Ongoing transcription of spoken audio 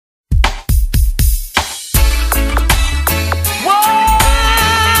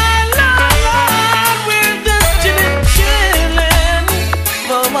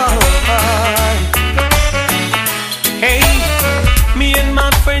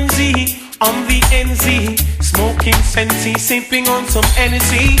frenzy on the NZ, smoking Sensi, sipping on some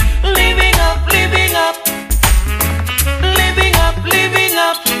energy. Living up, living up, living up, living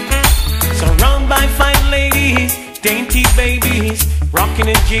up. Surrounded by fine ladies, dainty babies, rocking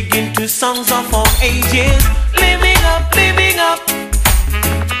and jigging to songs of all ages. Living up, living up,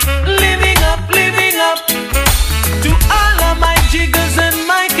 living up, living up. To all of my jiggers and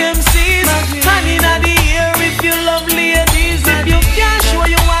my MCs, honey in the air if you love ladies. If you can't show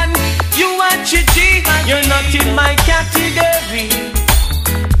you one, you are chichi. You're not in my category.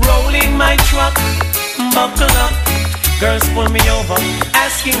 Rolling my truck, buckle up. Girls pull me over,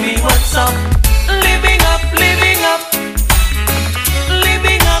 asking me what's up. Living up, living up,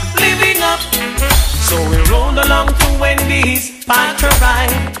 living up, living up. So we rolled along to Wendy's, parked her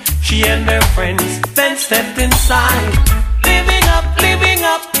ride. She and her friends then stepped inside. Living up, living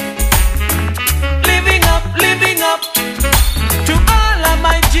up, living up, living up. To all of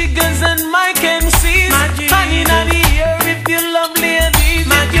my jiggers and my MCs, honey in the air if you love ladies.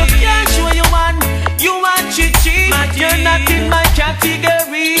 If you can't show you one, you are chichi. You're not in my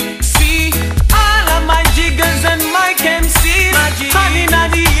category. See, all of my jiggers and my MCs, honey in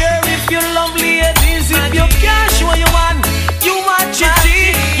the air if you love ladies. If you can't show you one, you are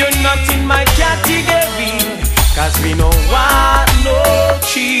chichi. You're not in my category. Cause we know what no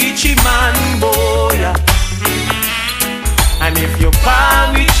chichi man boy. And if you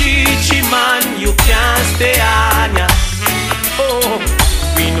par with chichi man, you can't stay on ya. Oh,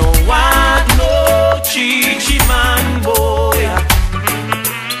 we know what no chichi man boy.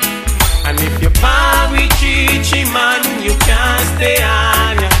 And if you par with chichi man, you can't stay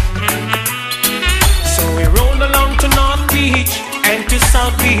on ya. So we rolled along to North Beach and to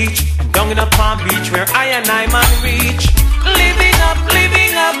South Beach, and down in the Palm Beach where I man reach. Living up,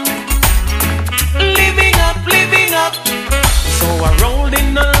 living up, living up, living up. So I rolled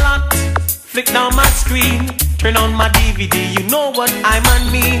in the lot, flick down my screen, turn on my DVD, you know what I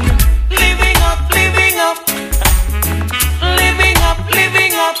mean. Living up, living up, living up,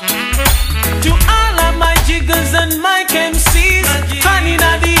 living up. To all of my jiggers and my MCs, honey in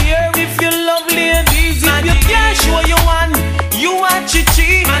the air if you love ladies. If you can't show you one, you are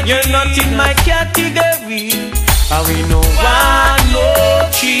chichi. You're not in my category. And we know why no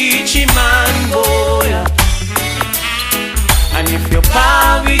chichi man boy. And if you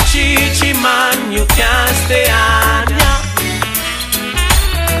par with chichi man, you can't stay on ya.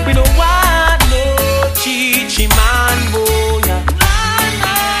 We know why no chichi man boy.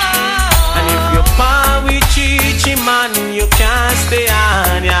 And if you par with chichi man, you can't stay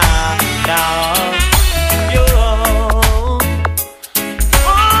on ya. Yo.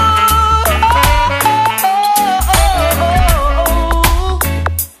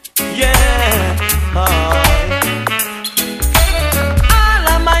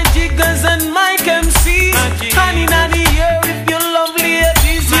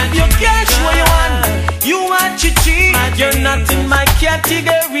 You're not in my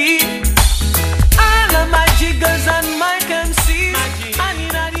category.